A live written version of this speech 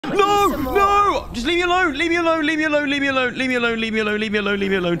Just leave me alone. Leave me alone. Leave me alone. Leave me alone. Leave me alone. Leave me alone. Leave me alone. Leave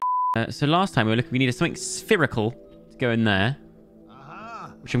me alone. So last time we were looking, we needed something spherical to go in there,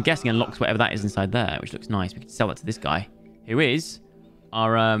 which I'm guessing unlocks whatever that is inside there, which looks nice. We can sell that to this guy, who is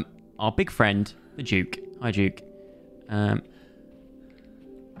our big friend, the Duke. Hi, Duke.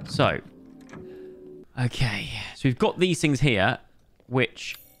 Okay, so we've got these things here,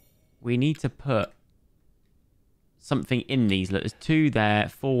 which we need to put something in these. Look, there's 2 there,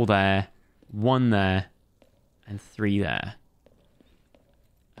 4 there, 1 there, and 3 there.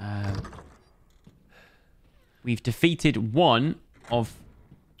 We've defeated one of...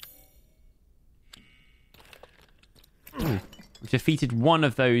 We've defeated one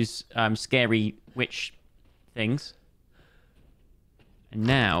of those scary witch things. And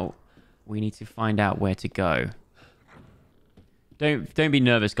now we need to find out where to go. Don't be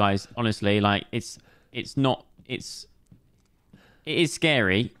nervous, guys. Honestly, like it is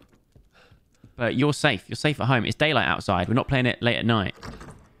scary, but you're safe. You're safe at home. It's daylight outside. We're not playing it late at night.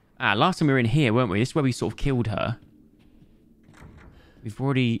 Last time we were in here, weren't we? This is where we sort of killed her. We've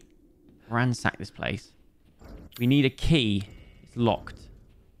already ransacked this place. We need a key. It's locked.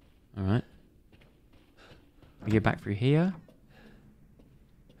 All right. We go back through here.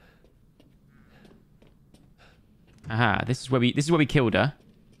 Aha, this is where we killed her.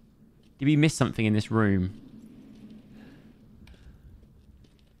 Did we miss something in this room?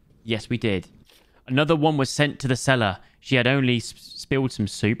 Yes, we did. Another one was sent to the cellar. She had only spilled some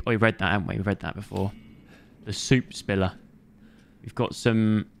soup. Oh, we read that, haven't we? We've read that before. The soup spiller. We've got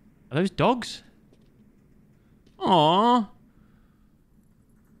some... Are those dogs? Aww.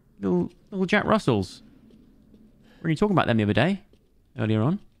 Little Jack Russells. We were only talking about them the other day. Earlier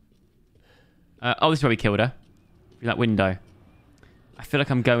on. Oh, this is where we killed her. Through that window. I feel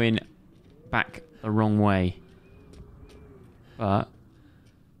like I'm going back the wrong way. But...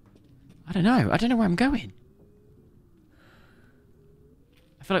 I don't know. I don't know where I'm going.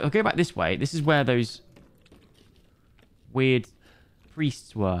 I feel like I'll go back this way. This is where those weird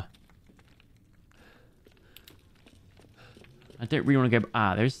priests were. I don't really want to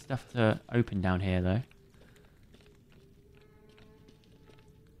go... there's stuff to open down here, though.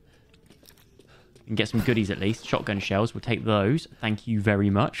 We can get some goodies, at least. Shotgun shells. We'll take those. Thank you very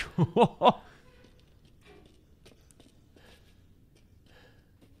much.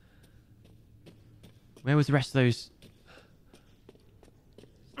 Where was the rest of those...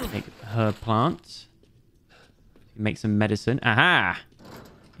 Make herb plants. Make some medicine. Aha!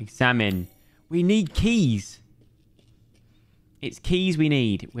 Examine. We need keys. It's keys we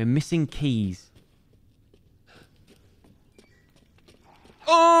need. We're missing keys.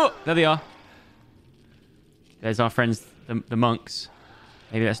 Oh! There they are. There's our friends, the monks.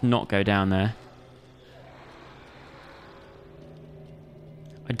 Maybe let's not go down there.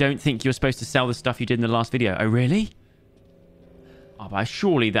 I don't think you're supposed to sell the stuff you did in the last video. Oh, really? Oh, but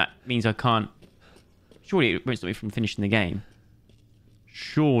surely that means I can't... Surely it won't stop me from finishing the game.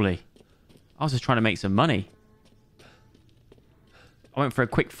 Surely. I was just trying to make some money. I went for a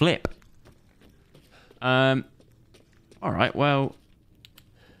quick flip. Alright, well...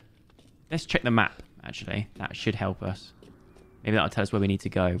 Let's check the map, actually. That should help us. Maybe that'll tell us where we need to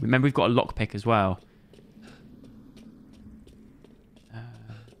go. Remember, we've got a lockpick as well.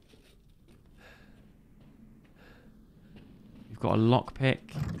 We've got a lockpick.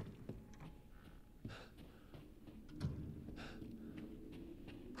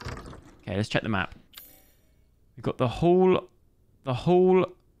 Okay, let's check the map. We've got the whole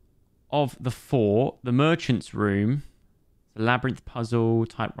of the fort, the merchant's room, the labyrinth puzzle,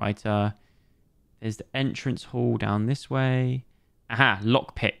 typewriter. There's the entrance hall down this way. Aha,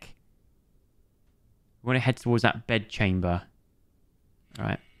 lockpick. We want to head towards that bed chamber. All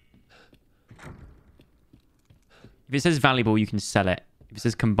right. If it says valuable, you can sell it. If it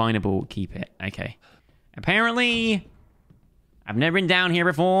says combinable, keep it. Okay. Apparently, I've never been down here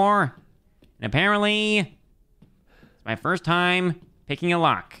before. And apparently, it's my first time picking a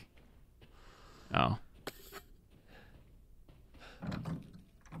lock. Oh.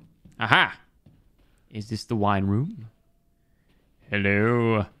 Aha! Is this the wine room?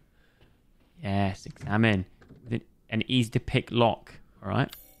 Hello. Yes, examine. With an easy to pick lock.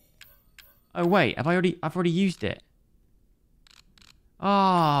 Alright. Oh wait, I've already used it.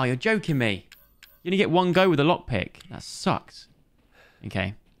 Oh, you're joking me. You only get one go with a lockpick. That sucks.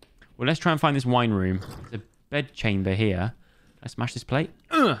 Okay. Well, let's try and find this wine room. There's a bed chamber here. Let's smash this plate.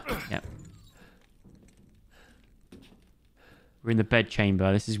 Yep. We're in the bed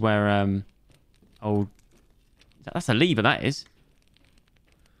chamber. This is where old... That's a lever, that is.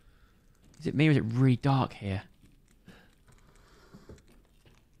 Is it me or is it really dark here?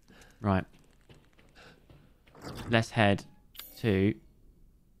 Right. let's head to...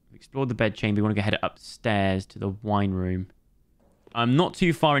 We've explored the bed chamber. We want to go head upstairs to the wine room. I'm not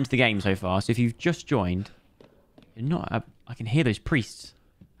too far into the game so far, so if you've just joined, you're not... I can hear those priests.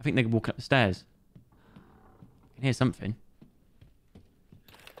 I think they're walking up the stairs. I can hear something.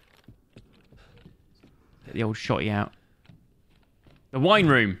 Get the old shotty out. The wine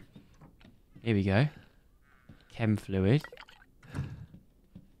room. Here we go. Chem fluid.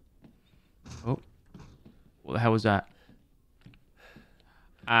 Oh. What the hell was that?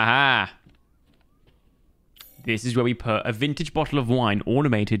 Aha. This is where we put a vintage bottle of wine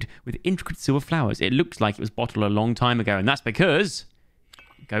ornamented with intricate silver flowers. It looks like it was bottled a long time ago, and that's because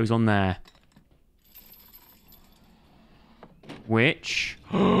it goes on there. Which...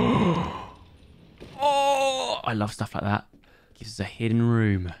 Oh, I love stuff like that. Gives us a hidden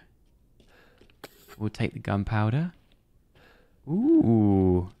room. We'll take the gunpowder.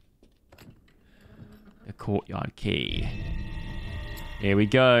 Ooh. The courtyard key. Here we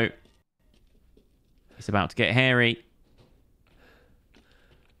go. It's about to get hairy.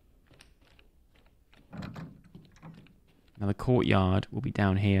 Now the courtyard will be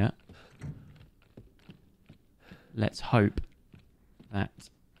down here. Let's hope that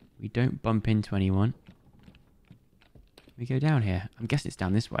we don't bump into anyone. We go down here. I'm guessing it's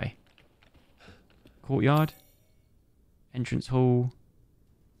down this way. Courtyard. Entrance hall.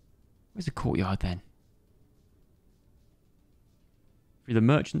 Where's the courtyard then? Through the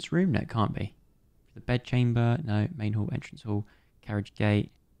merchant's room? No, it can't be. The bed chamber, no. Main hall, entrance hall, carriage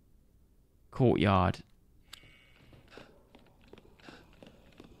gate, courtyard.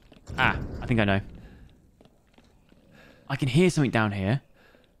 Ah, I think I know. I can hear something down here.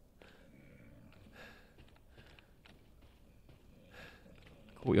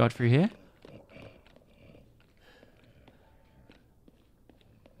 Courtyard through here.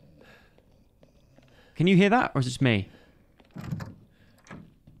 Can you hear that, or is it just me?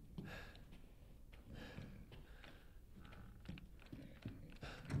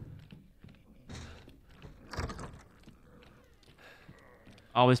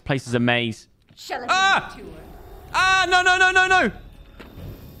 Oh, this place is a maze. Shall I take you to her? Ah! No, no, no, no, no!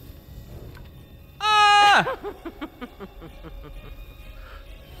 Ah!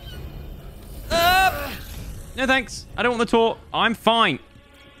 No, thanks. I don't want the tour. I'm fine.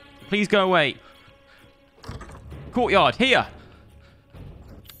 Please go away. Courtyard, here.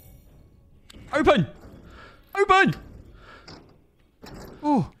 Open! Open!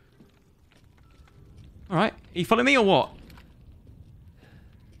 Oh. Alright. Are you following me or what?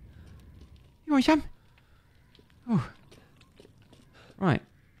 You want some? Oh. Right.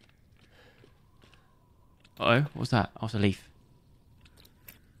 Uh-oh. What's that? Oh, it's a leaf.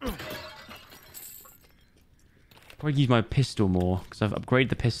 Probably use my pistol more, because I've upgraded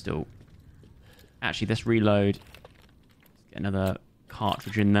the pistol. Actually, let's reload. Let's get another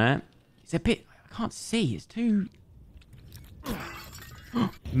cartridge in there. It's a bit... I can't see. It's too...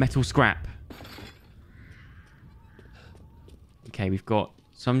 Metal scrap. Okay, we've got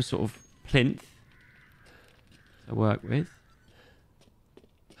some sort of plinth to work with.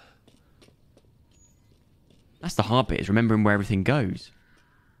 That's the hard bit, is remembering where everything goes.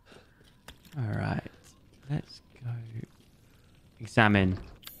 Alright. Let's go examine.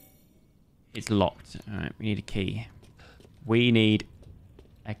 It's locked. Alright, we need a key. We need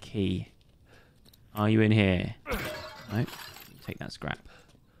a key. Are you in here? No. Take that scrap.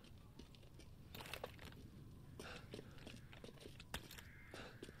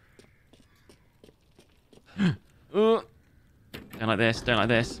 Oh. Don't like this. Don't like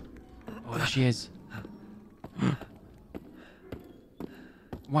this. Oh, there she is.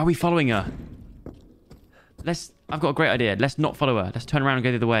 Why are we following her? I've got a great idea. Let's not follow her. Let's turn around and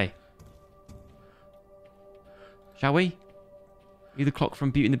go the other way. Shall we? You the clock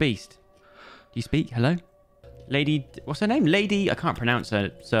from Beauty and the Beast. Do you speak? Hello? Lady... What's her name? Lady... I can't pronounce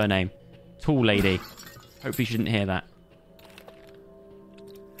her surname. Tall lady. Hopefully she didn't hear that.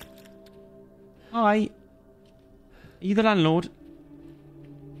 Hi. Are you the landlord?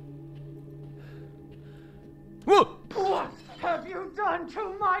 Whoa! What have you done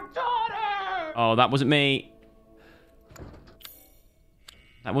to my daughter? Oh, that wasn't me.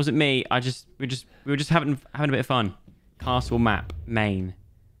 That wasn't me. We were just having a bit of fun. Castle map, Maine.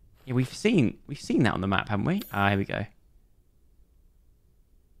 Yeah, we've seen that on the map, haven't we? Ah, here we go.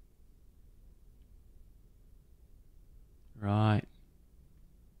 Right.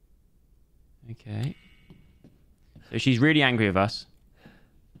 Okay. So she's really angry with us.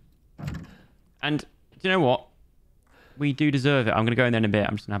 And do you know what? We do deserve it. I'm going to go in there in a bit.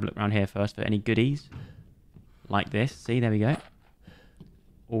 I'm just going to have a look around here first for any goodies. Like this. See, there we go.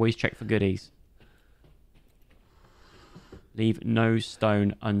 Always check for goodies. Leave no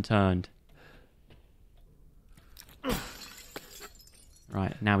stone unturned.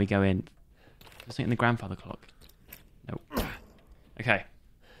 Right, now we go in. There's something in the grandfather clock. Nope. Okay.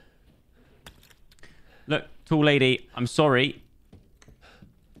 Look, tall lady, I'm sorry.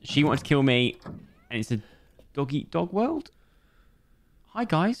 She wanted to kill me, and it's a dog-eat-dog world? Hi,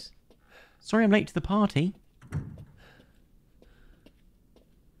 guys. Sorry I'm late to the party.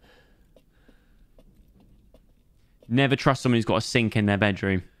 Never trust someone who's got a sink in their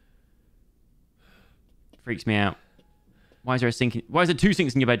bedroom. Freaks me out. Why is there a sink? Why is there 2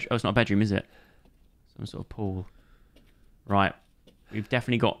 sinks in your bedroom? Oh, it's not a bedroom, is it? Some sort of pool. Right. We've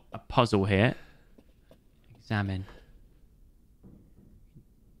definitely got a puzzle here. Examine.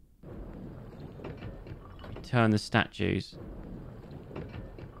 Turn the statues.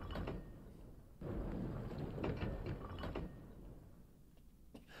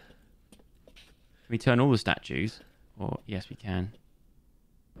 Can we turn all the statues? Or yes, we can.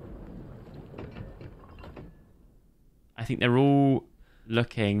 I think they're all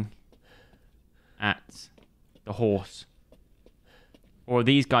looking at the horse. Or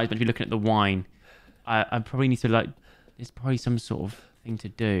these guys might be looking at the wine. I probably need to like... There's probably some sort of thing to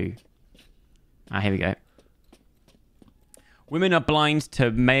do. Ah, here we go. Women are blind to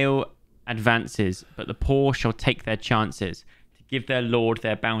male advances, but the poor shall take their chances to give their lord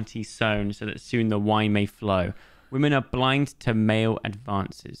their bounty sown, so that soon the wine may flow. Women are blind to male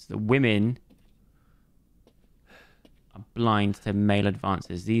advances. The women are blind to male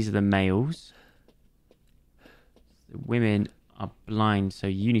advances. These are the males. The women are blind, so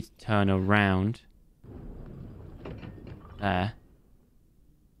you need to turn around. There.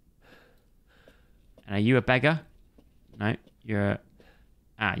 And are you a beggar? No, you're...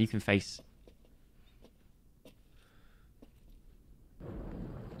 Ah, you can face...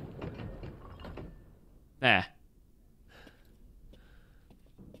 There.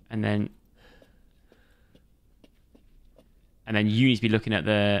 And then you need to be looking at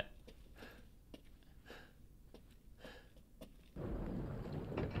the...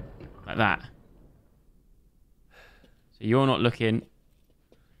 Like that. So you're not looking...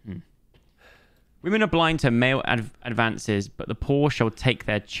 Women are blind to male advances, but the poor shall take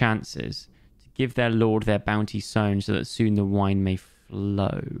their chances to give their lord their bounty sown, so that soon the wine may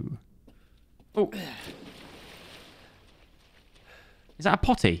flow. Oh. Is that a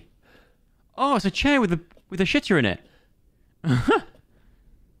potty? Oh, it's a chair with a shitter in it.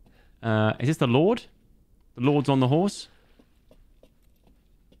 Is this the Lord? The Lord's on the horse?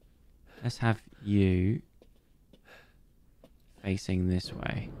 Let's have you facing this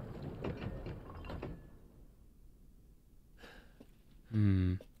way.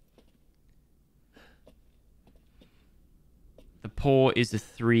 The poor is the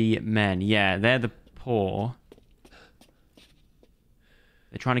 3 men. Yeah, they're the poor.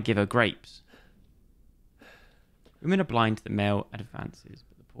 They're trying to give her grapes. Women are blind to the male advances,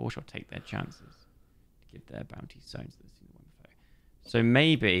 but the poor shall take their chances to give their bounty sown to the one foe. So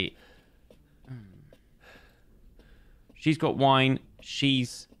maybe she's got wine.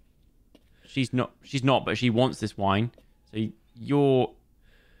 She's not, but she wants this wine. So you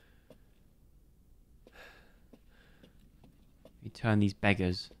turn these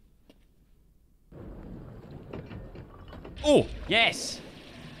beggars. Oh, yes.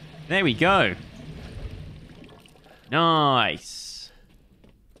 There we go. Nice.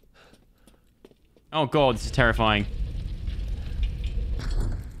 Oh god, this is terrifying.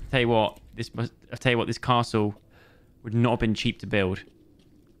 I'll tell you what, this castle would not have been cheap to build.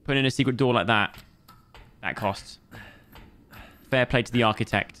 Putting in a secret door like that costs. Fair play to the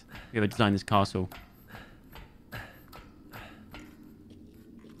architect whoever designed this castle.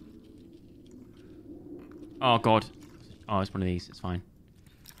 Oh god. Oh, it's one of these. It's fine.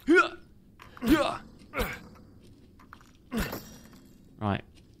 Right.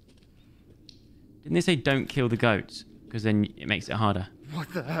 Didn't they say don't kill the goats? Because then it makes it harder.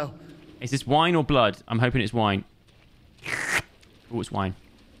 What the hell? Is this wine or blood? I'm hoping it's wine. Oh, it's wine.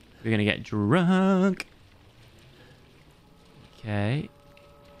 We're going to get drunk. Okay.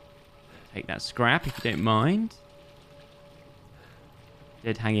 Take that scrap if you don't mind.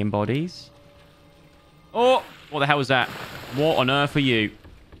 Dead hanging bodies. Oh! What the hell was that? What on earth are you?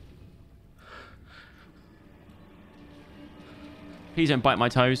 Please don't bite my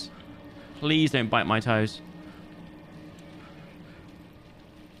toes. Please don't bite my toes.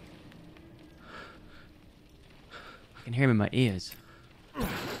 I can hear him in my ears. I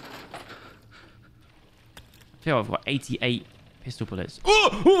feel I've got 88 pistol bullets.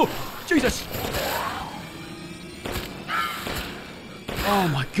 Oh! Oh! Jesus! Oh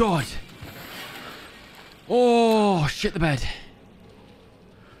my god! Oh, shit the bed.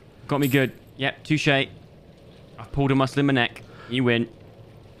 Got me good. Yep, touche. I've pulled a muscle in my neck. You win.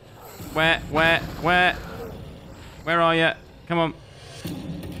 Where are you? Come on.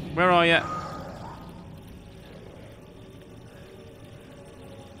 Where are you?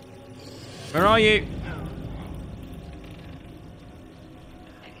 Where are you?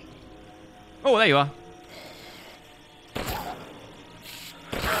 Oh, there you are.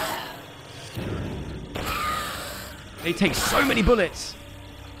 They take so many bullets.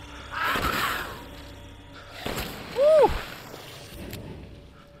 Woo!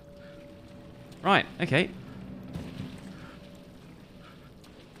 Right, okay.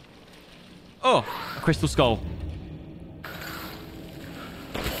 Oh, a crystal skull.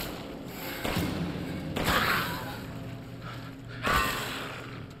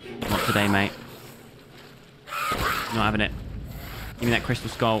 Not today, mate. Not having it. Give me that crystal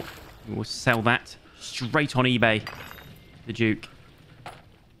skull. We'll sell that straight on eBay. The Duke.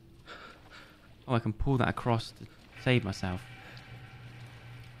 Oh, I can pull that across to save myself.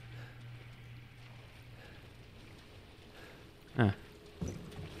 Huh.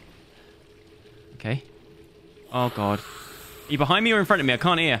 Okay. Oh, God. Are you behind me or in front of me? I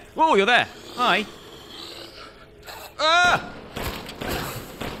can't hear. Whoa, you're there. Hi. Ah!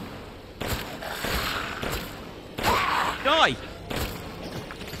 Die!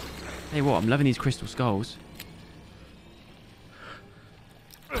 Hey, what? I'm loving these crystal skulls.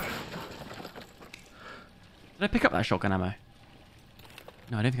 Did I pick up that shotgun ammo?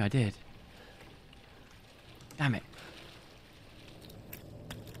 No, I don't think I did. Damn it.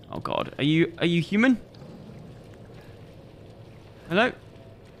 Oh God, are you human? Hello?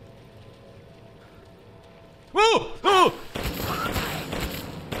 Whoa! Oh!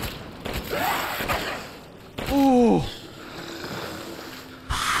 Oh!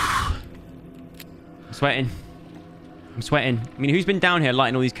 I'm sweating. I'm sweating. I mean, who's been down here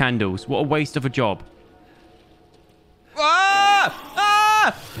lighting all these candles? What a waste of a job. Ah!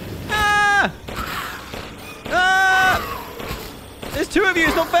 Ah! Ah! Ah! There's two of you.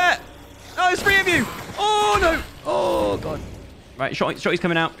 It's not fair. Oh, there's three of you. Oh, no. Oh, God. Right, shotty's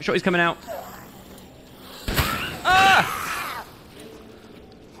coming out. Shotty's coming out. Ah!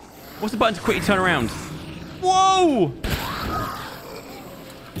 What's the button to quickly turn around? Whoa!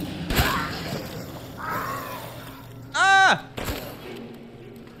 Ah!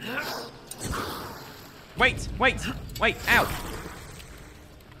 Wait. Out.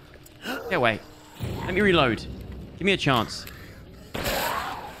 Get away. Let me reload. Give me a chance.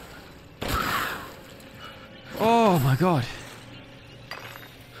 Oh, my God.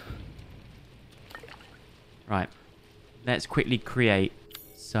 Right. Let's quickly create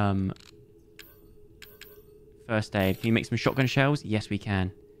some first aid. Can you make some shotgun shells? Yes, we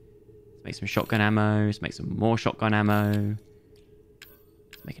can. Let's make some shotgun ammo. Let's make some more shotgun ammo.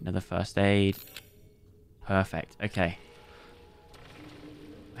 Let's make another first aid. Perfect. Okay.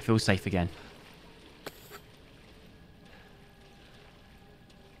 I feel safe again.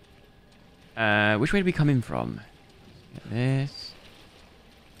 Which way do we come in from? Get this.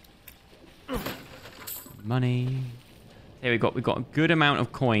 Money. Here we've got a good amount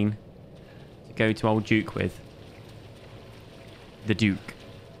of coin to go to old Duke with. The Duke.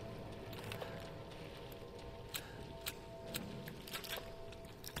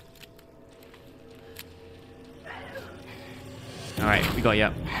 Alright, we got you.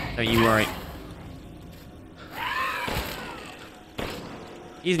 Don't you worry.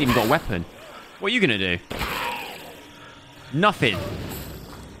 He hasn't even got a weapon. What are you going to do? Nothing.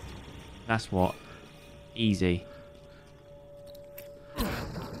 That's what. Easy.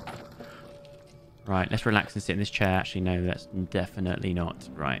 Right, let's relax and sit in this chair. Actually, no, that's definitely not.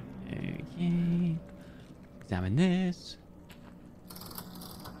 Right. Okay. Examine this.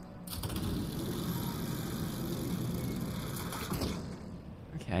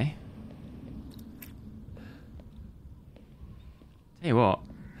 Okay. Tell you what,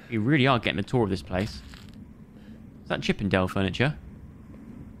 we really are getting a tour of this place. Is that Chippendale furniture?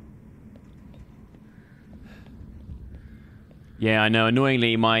 Yeah, I know.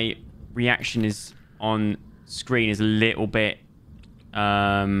 Annoyingly, my reaction is on screen is a little bit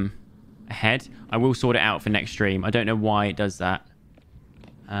ahead. I will sort it out for next stream. I don't know why it does that,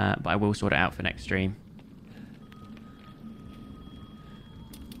 but I will sort it out for next stream.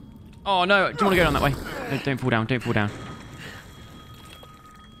 Oh no! Do you want to go down that way? No, don't fall down. Don't fall down.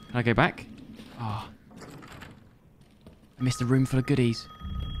 Can I go back? Oh, I missed a room full of goodies.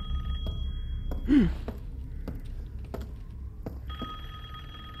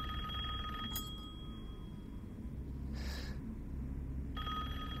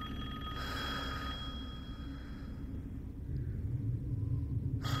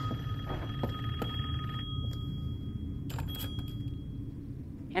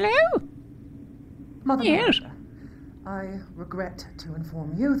 Hello? Mother Yes. Miranda, I regret to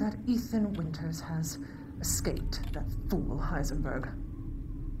inform you that Ethan Winters has escaped that fool Heisenberg.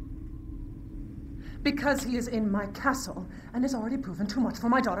 Because he is in my castle and has already proven too much for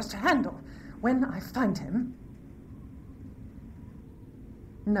my daughters to handle. When I find him...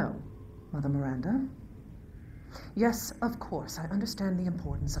 No, Mother Miranda. Yes, of course, I understand the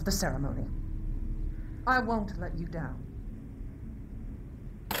importance of the ceremony. I won't let you down.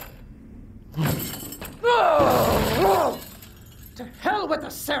 To hell with the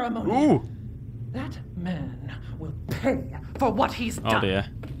ceremony! Ooh! That man will pay for what he's done. Oh dear.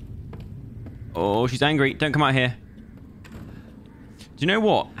 Oh, she's angry. Don't come out here. Do you know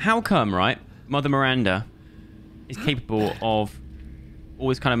what? How come, right? Mother Miranda is capable of all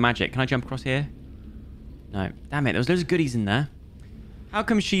this kind of magic. Can I jump across here? No. Damn it. There was loads of goodies in there. How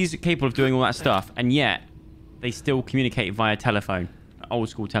come she's capable of doing all that stuff and yet they still communicate via telephone? Old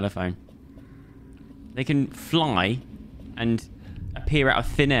school telephone. They can fly and appear out of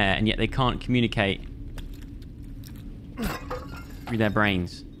thin air and yet they can't communicate through their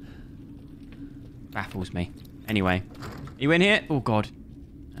brains. Baffles me. Anyway. You in here? Oh, God.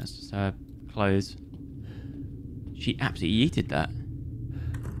 That's just her clothes. She absolutely yeeted that.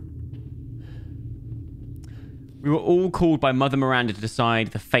 We were all called by Mother Miranda to decide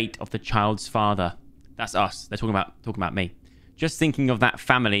the fate of the child's father. That's us. They're talking about me. Just thinking of that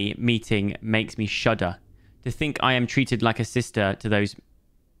family meeting makes me shudder. To think I am treated like a sister to those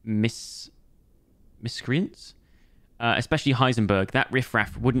miscreants? Especially Heisenberg. That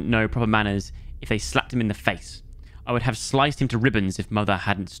riffraff wouldn't know proper manners if they slapped him in the face. I would have sliced him to ribbons if Mother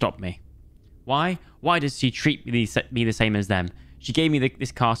hadn't stopped me. Why? Why does she treat me the same as them? She gave me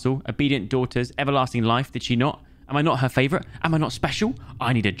this castle, obedient daughters, everlasting life, did she not? Am I not her favourite? Am I not special?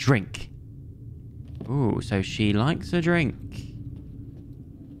 I need a drink. Ooh, so she likes a drink.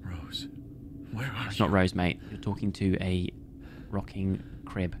 Rose, where are It's you? not Rose, mate. You're talking to a rocking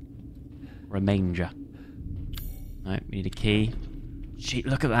crib. Or a manger. No, we need a key. Gee,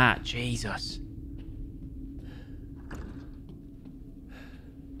 look at that. Jesus.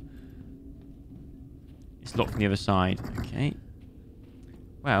 It's locked from the other side. Okay.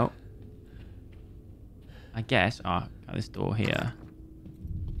 Well. I guess... got this door here.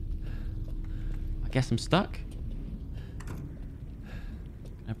 I guess I'm stuck. Can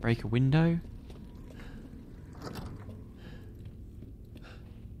I break a window?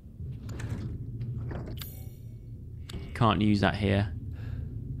 Can't use that here.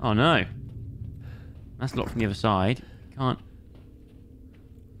 Oh no. That's locked from the other side. Can't.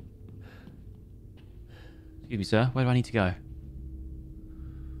 Excuse me, sir. Where do I need to go?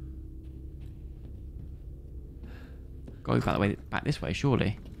 Go back this way,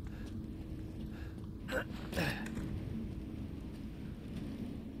 surely.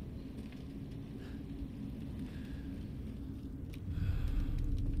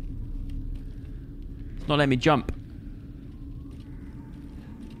 It's not letting me jump.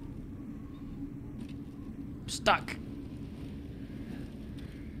 I'm stuck.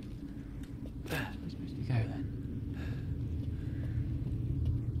 Where am I supposed to go then?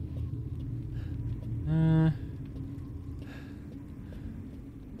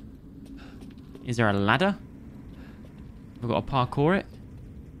 Is there a ladder? We've got to parkour it.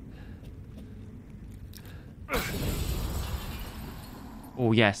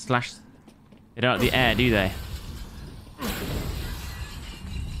 Oh yeah, slash. They don't like the air, do they?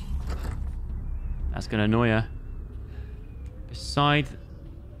 That's gonna annoy her. Beside.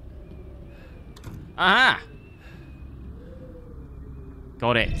 Aha!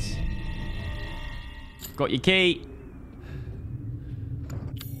 Got it. Got your key.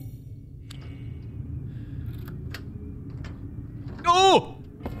 Oh!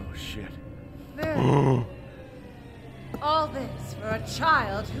 Oh, shit. There. All this for a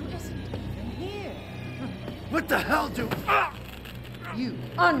child who isn't even here. What the hell do... Ah! You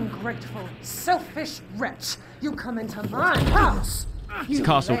ungrateful, selfish wretch. You come into my house. You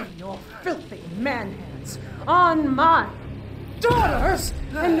castle. lay your filthy man hands on my daughters.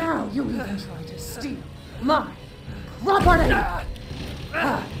 And now you even try to steal my property.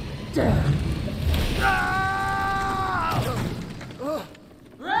 How dare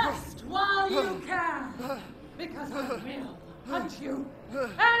Rest while you can, because I will hunt you,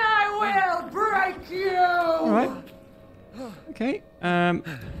 and I will break you! Alright. Okay.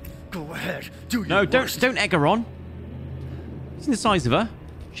 Go ahead. Do your No, worst. don't egg her on. Isn't the size of her?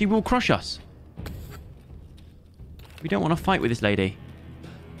 She will crush us. We don't want to fight with this lady.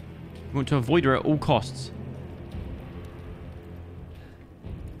 We want to avoid her at all costs.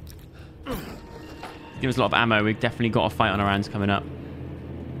 Give us a lot of ammo. We've definitely got a fight on our hands coming up.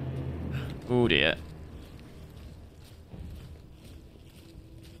 Oh dear.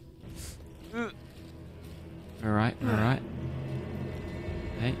 Alright, alright.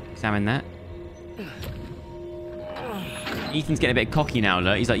 Okay, examine that. Ethan's getting a bit cocky now,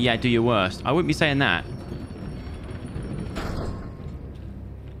 look. He's like, yeah, do your worst. I wouldn't be saying that.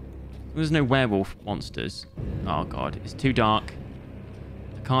 There's no werewolf monsters. Oh, God. It's too dark.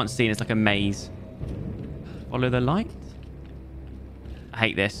 I can't see, and it's like a maze. Follow the light? I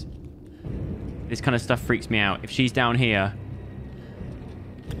hate this. This kind of stuff freaks me out. If she's down here,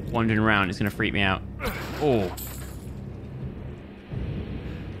 wandering around, it's going to freak me out. Oh.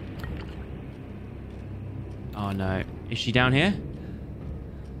 Oh, no. Is she down here?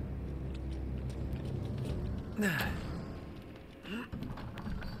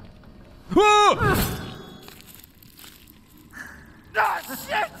 Whoa! Ah,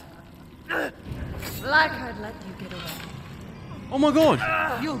 shit! Like I'd let you get away. Oh my god!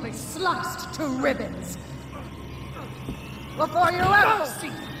 You'll be sliced to ribbons before you ever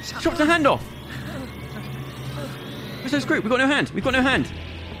see Chopped her hand off! We're so screwed. We've got no hand. We've got no hand.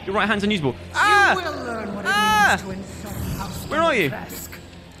 Your right hand's unusable. Ah! You will learn what it means to insult House Where are you? Dimitrescu.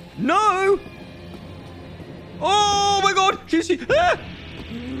 No! Oh my god! She's... Ah!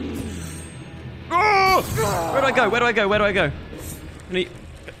 Oh! Where do I go? Where do I go? Where do I go? Get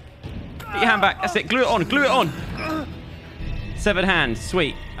your hand back. That's it. Glue it on. Glue it on. Severed hand.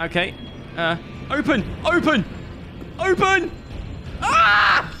 Sweet. Okay. Open. Open. Open.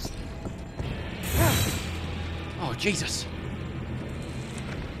 Ah! Oh, Jesus.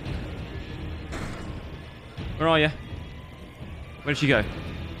 Where are you? Where did she go?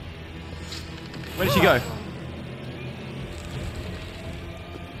 Where did she go?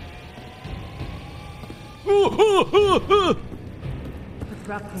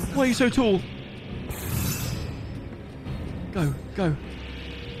 Why are you so tall? Go, go.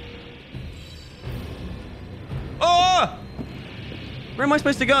 Oh! Where am I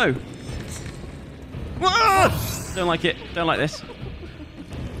supposed to go? Ah! Don't like it. Don't like this.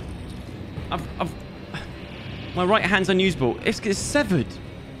 My right hand's unusable. It's severed.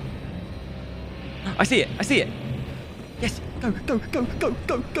 I see it. I see it. Yes. Go, go, go, go,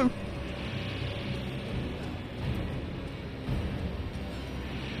 go, go.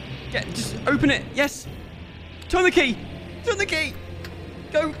 Just open it. Yes. Turn the key. Turn the key.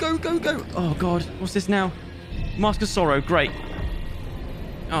 Go, go, go, go. Oh, God. What's this now? Mask of Sorrow. Great.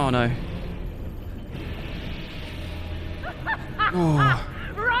 Oh, no. Oh.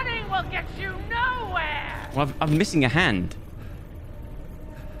 Running will get you nowhere. Well, I'm missing a hand.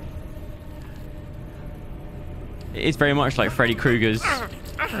 It is very much like Freddy Krueger's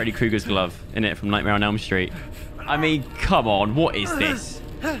glove, isn't it, from Nightmare on Elm Street? I mean, come on. What is this?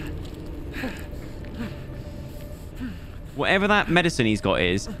 Whatever that medicine he's got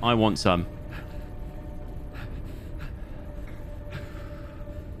is, I want some.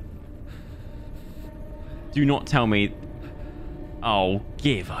 Do not tell me... Oh,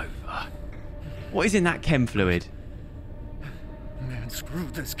 give over. What is in that chem fluid? Man, screw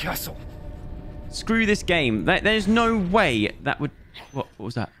this castle. Screw this game. There's no way that would... What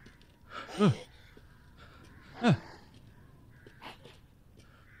was that? Oh.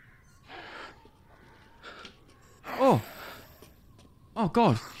 Oh,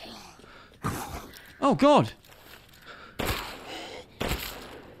 God. Oh, God.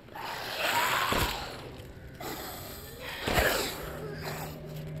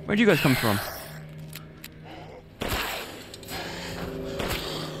 Where'd you guys come from?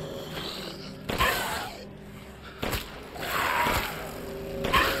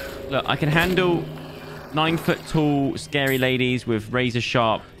 Look, I can handle 9-foot-tall scary ladies with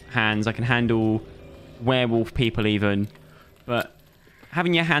razor-sharp hands. I can handle werewolf people even. But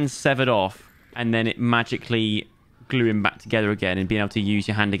having your hand severed off and then it magically gluing back together again and being able to use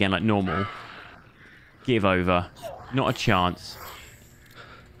your hand again like normal. Give over. Not a chance.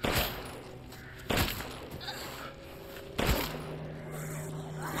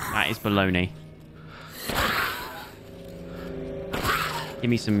 That is baloney. Give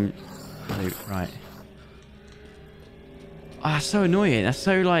me some loot. Right. Ah, that's so annoying. That's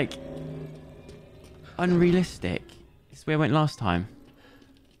so, like, unrealistic. This is where I went last time.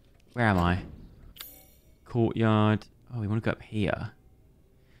 Where am I? Courtyard. Oh, we want to go up here.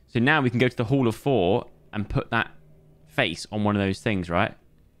 So now we can go to the Hall of Four and put that face on one of those things, right?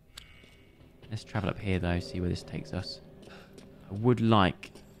 Let's travel up here, though, see where this takes us. I would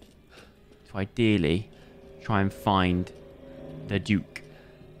like to ideally try and find the Duke.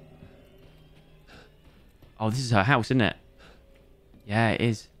 Oh, this is her house, isn't it? Yeah, it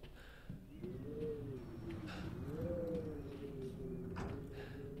is.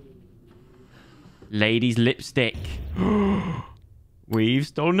 Lady's lipstick. We've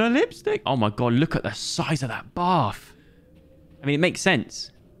stolen her lipstick. Oh my god, look at the size of that bath. I mean, it makes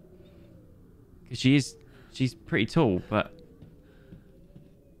sense. Because she's pretty tall, but...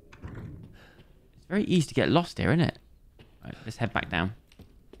 It's very easy to get lost here, isn't it? Right, let's head back down.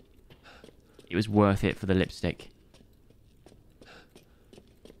 It was worth it for the lipstick.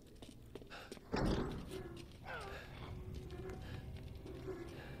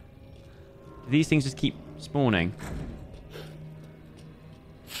 These things just keep spawning.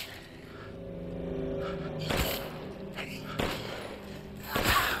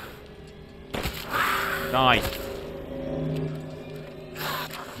 Die.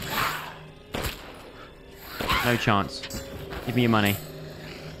 No chance. Give me your money.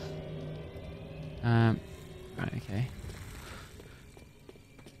 Right, okay.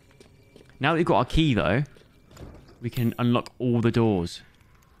 Now that we've got our key, though, we can unlock all the doors.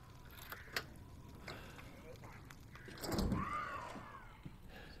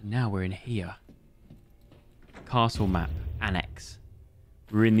 Now we're in here. Castle map. Annex.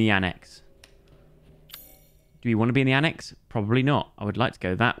 We're in the annex. Do we want to be in the annex? Probably not. I would like to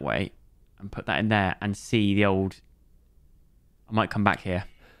go that way and put that in there and see the old... I might come back here.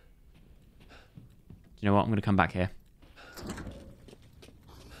 Do you know what? I'm going to come back here.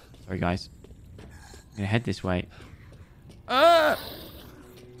 Sorry, guys. I'm going to head this way. Hopefully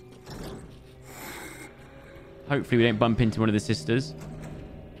we don't bump into one of the sisters.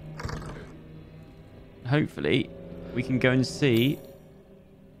 Hopefully we can go and see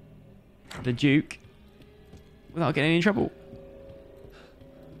the Duke without getting in trouble.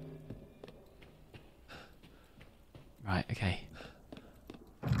 Right, okay.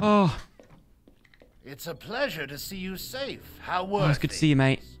 Oh. It's a pleasure to see you safe. How were It's good to see you,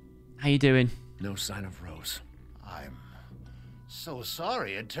 mate. How you doing? No sign of Rose. I'm so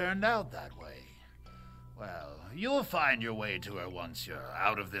sorry it turned out that way. Well, you'll find your way to her once you're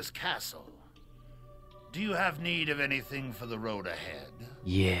out of this castle. Do you have need of anything for the road ahead?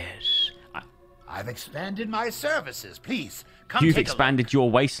 Yes. I've expanded my services. Please, come You've take a expanded your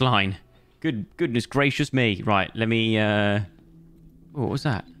waistline. Goodness gracious me. Right, let me... Oh, what was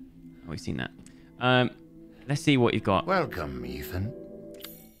that? Oh, we've seen that. Let's see what you've got. Welcome, Ethan.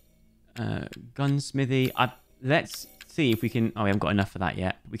 Gunsmithy. Let's see if we can... Oh, we haven't got enough for that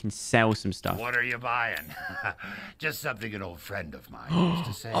yet. We can sell some stuff. What are you buying? Just something an old friend of mine used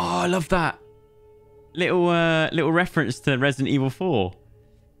to say. Oh, I love that. Little reference to Resident Evil 4.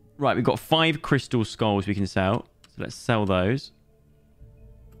 Right, we've got 5 crystal skulls we can sell. So let's sell those.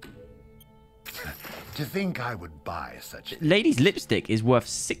 To think I would buy such a... Lady's lipstick is worth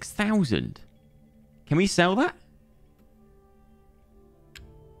 6,000. Can we sell that?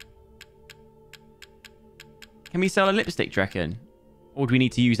 Can we sell a lipstick, do you reckon? Or do we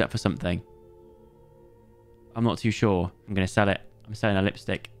need to use that for something? I'm not too sure. I'm going to sell it. I'm selling a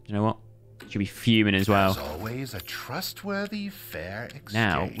lipstick. Do you know what? Should be fuming as well. As always, a trustworthy, fair exchange.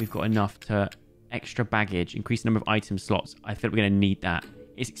 Now we've got enough to extra baggage, increase the number of item slots. I think we're going to need that.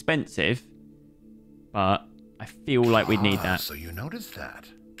 It's expensive, but I feel like we'd need that. So you noticed that?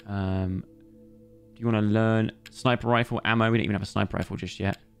 Do you want to learn sniper rifle ammo? We don't even have a sniper rifle just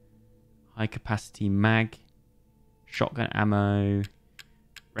yet. High capacity mag, shotgun ammo,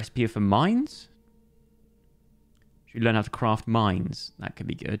 recipe for mines. Should we learn how to craft mines? That could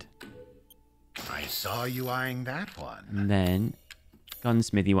be good. I saw you eyeing that one. And then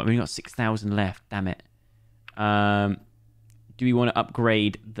gunsmithy. We've only got 6,000 left. Damn it. Do we want to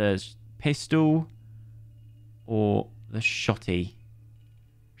upgrade the pistol or the shotty?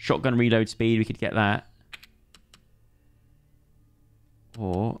 Shotgun reload speed. We could get that.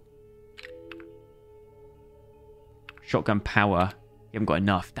 Or shotgun power. We haven't got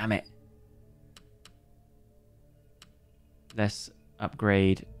enough. Damn it. Let's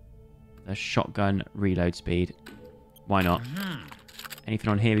upgrade the shotgun reload speed. Why not? Anything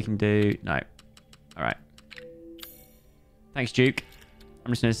on here we can do? No. All right. Thanks, Duke.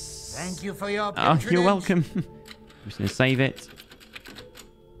 I'm just going to... Thank you for your Oh, patronage. you're welcome. I'm just going to save it.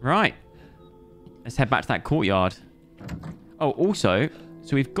 Right. Let's head back to that courtyard. Oh, also,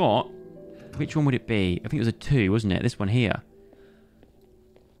 so we've got... Which one would it be? I think it was a 2, wasn't it? This one here.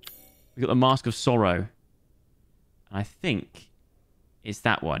 We've got the Mask of Sorrow. And I think it's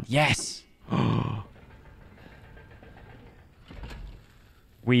that one. Yes!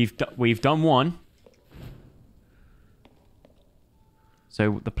 We've done one.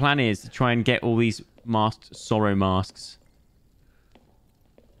 So the plan is to try and get all these masked sorrow masks.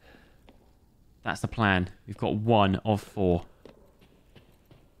 That's the plan. We've got 1 of 4.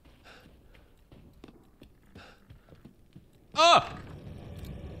 Oh!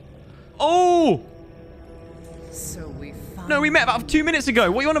 Oh! we met about 2 minutes ago.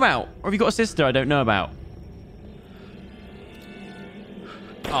 What are you on about? Or have you got a sister I don't know about?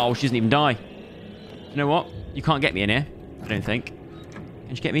 Oh, she doesn't even die. You know what? You can't get me in here. I don't think.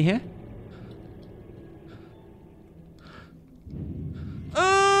 Can you get me here?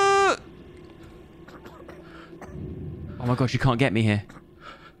 Oh my god, you can't get me here.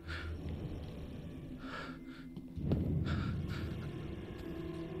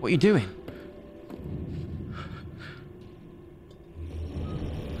 What are you doing?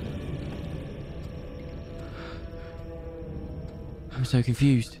 I'm so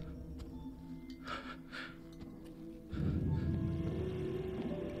confused.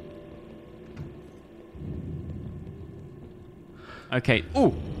 Okay.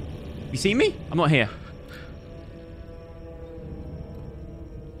 Oh! You see me? I'm not here.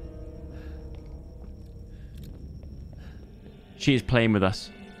 She is playing with us.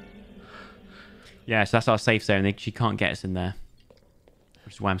 Yeah, so that's our safe zone. She can't get us in there.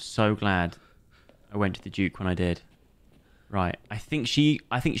 Which is why I'm so glad I went to the Duke when I did. Right. I think she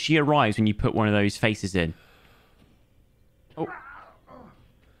arrives when you put one of those faces in. Oh.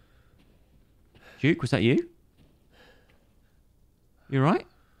 Duke, was that you? You alright?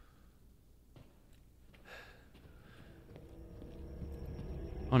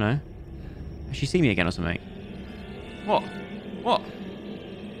 Oh no. Has she seen me again or something? What? What?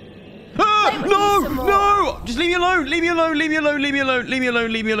 Ah! No! No! Just leave me alone! Leave me alone! Leave me alone! Leave me alone! Leave me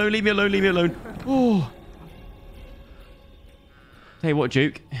alone! Leave me alone! Leave me alone! Leave me alone! Oh! Tell you what,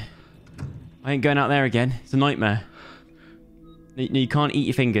 Duke. I ain't going out there again. It's a nightmare. You can't eat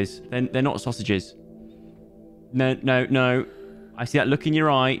your fingers. They're not sausages. No, no, no. I see that look in your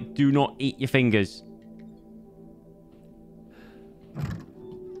eye. Do not eat your fingers.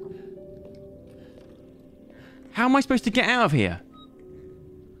 How am I supposed to get out of here?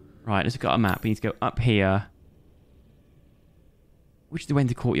 Right, let's look at our map. We need to go up here. Which is the way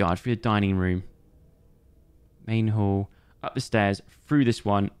into the courtyard? Through the dining room. Main hall. Up the stairs. Through this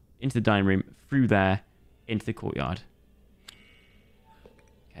one. Into the dining room. Through there. Into the courtyard.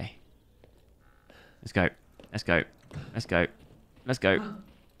 Okay. Let's go. Let's go. Let's go. Let's go.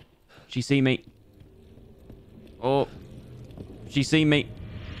 She see me? Oh. She see me?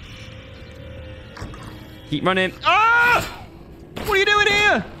 Keep running. Ah! What are you doing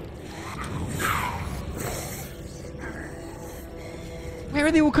here? Where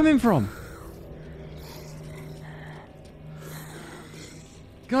are they all coming from?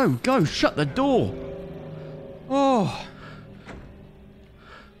 Go, go, shut the door. Oh.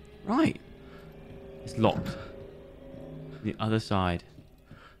 Right. It's locked. The other side.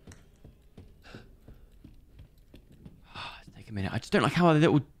 Let's take a minute. I just don't like how the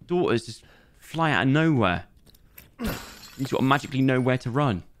little daughters just fly out of nowhere. You sort of magically know where to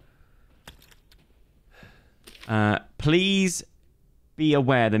run. Please be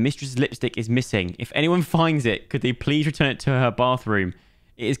aware the mistress's lipstick is missing. If anyone finds it, could they please return it to her bathroom?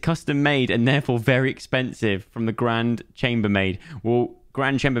 It is custom made and therefore very expensive from the Grand Chambermaid. Well,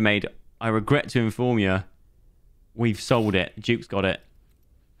 Grand Chambermaid, I regret to inform you, we've sold it. Duke's got it.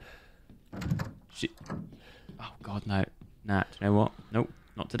 Oh, God, no. Nah, do you know what? Nope,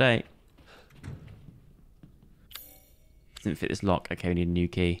 not today. Didn't fit this lock. Okay, we need a new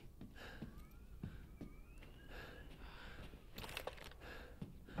key.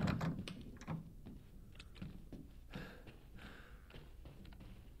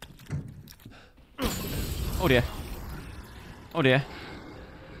 Oh dear. Oh dear.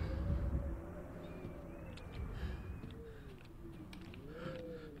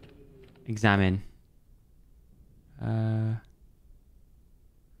 Examine. 1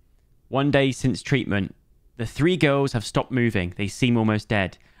 day since treatment. The 3 girls have stopped moving. They seem almost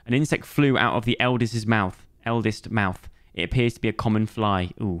dead. An insect flew out of the eldest mouth. It appears to be a common fly.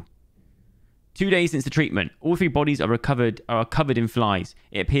 Ooh. 2 days since the treatment. All 3 bodies are covered in flies.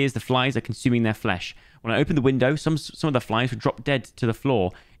 It appears the flies are consuming their flesh. When I opened the window, some of the flies would drop dead to the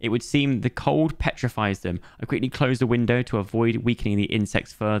floor. It would seem the cold petrifies them. I quickly closed the window to avoid weakening the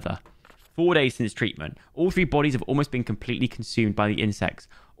insects further. 4 days since treatment. All 3 bodies have almost been completely consumed by the insects.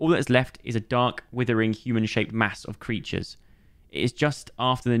 All that is left is a dark, withering, human-shaped mass of creatures. It is just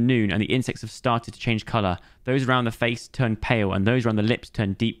after the noon, and the insects have started to change colour. Those around the face turn pale, and those around the lips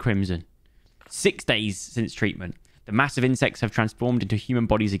turn deep crimson. 6 days since treatment. The massive insects have transformed into human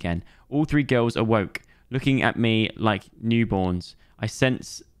bodies again. All 3 girls awoke, looking at me like newborns. I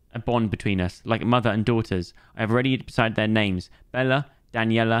sense a bond between us, like mother and daughters. I have already decided their names. Bella,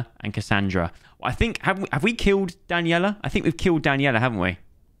 Daniela, and Cassandra. I think, have we killed Daniela? I think we've killed Daniela, haven't we?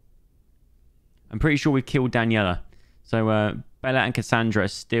 I'm pretty sure we've killed Daniela. So, Bella and Cassandra are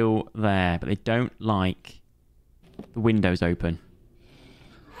still there, but they don't like the windows open.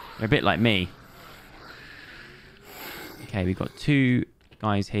 They're a bit like me. Okay, we've got 2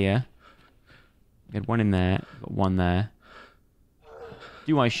 guys here. We had one in there. We've got one there.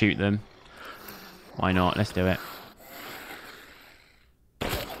 Do I shoot them? Why not? Let's do it.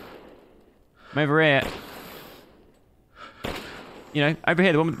 I'm over here. You know, over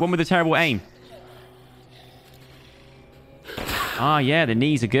here, the one with the terrible aim. Ah, yeah, the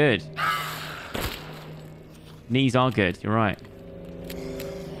knees are good. Knees are good, you're right.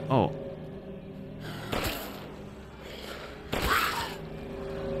 Oh.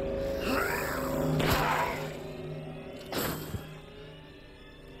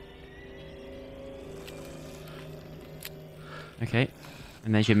 Okay.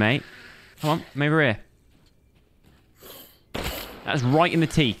 And there's your mate. Come on, come over here. That's right in the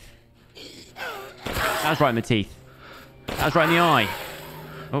teeth. That's right in the teeth. That's right in the eye.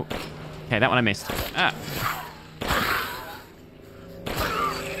 Oh. Okay, that one I missed. Ah.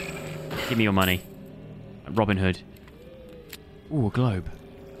 Give me your money. Robin Hood. Ooh, a globe.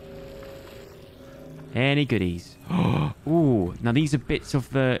 Any goodies? Ooh, now these are bits of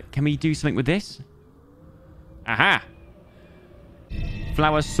the... Can we do something with this? Aha!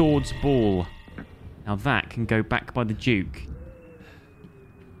 Flower Swords Ball. Now that can go back by the Duke.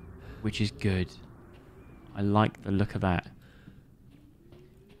 Which is good. I like the look of that.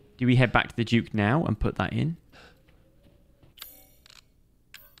 Do we head back to the Duke now and put that in?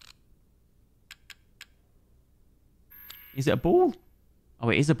 Is it a ball? Oh,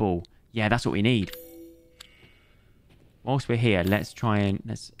 it is a ball. Yeah, that's what we need. Whilst we're here, let's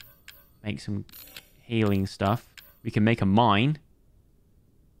make some healing stuff. We can make a mine.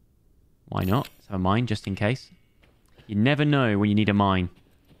 Why not? Let's have a mine just in case. You never know when you need a mine.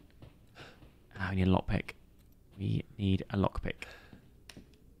 Ah, we need a lockpick. We need a lockpick.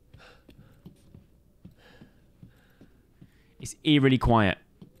 It's eerily quiet.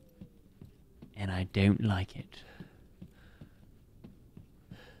 And I don't like it.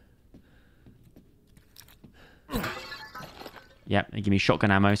 Yep, they give me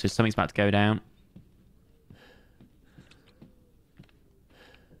shotgun ammo, so something's about to go down.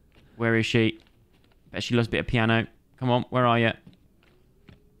 Where is she? Bet she loves a bit of piano. Come on, where are you?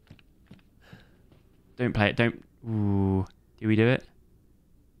 Don't play it, don't... Ooh, do we do it?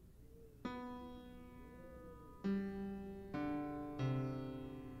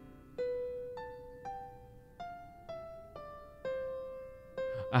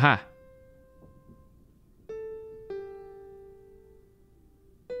 Aha.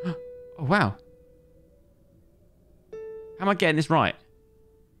 Oh, wow. How am I getting this right?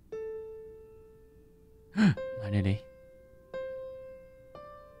 No, nearly.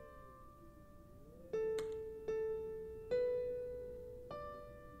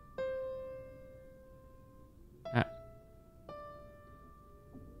 Ah.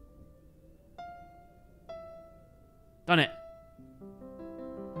 Done it.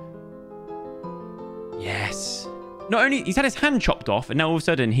 Yes. Not only... He's had his hand chopped off, and now all of a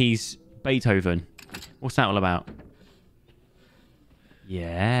sudden he's Beethoven. What's that all about?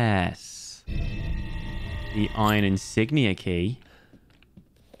 Yes. The iron insignia key.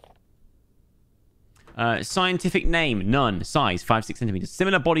 Scientific name, none. Size, 5-6 centimeters.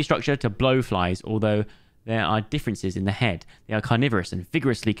 Similar body structure to blowflies, although there are differences in the head. They are carnivorous and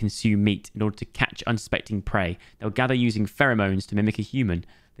vigorously consume meat in order to catch unsuspecting prey. They'll gather using pheromones to mimic a human.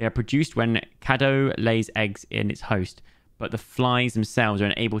 They are produced when Caddo lays eggs in its host, but the flies themselves are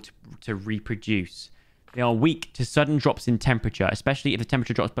unable to reproduce. They are weak to sudden drops in temperature, especially if the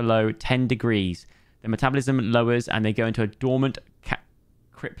temperature drops below 10 degrees. Their metabolism lowers and they go into a dormant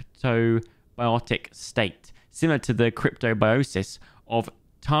cryptobiotic state, similar to the cryptobiosis of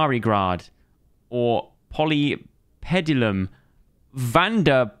tardigrade or Polypedilum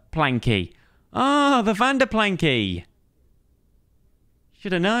vanderplanki. Ah, the vanderplanki.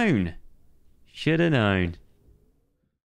 Should have known. Should have known.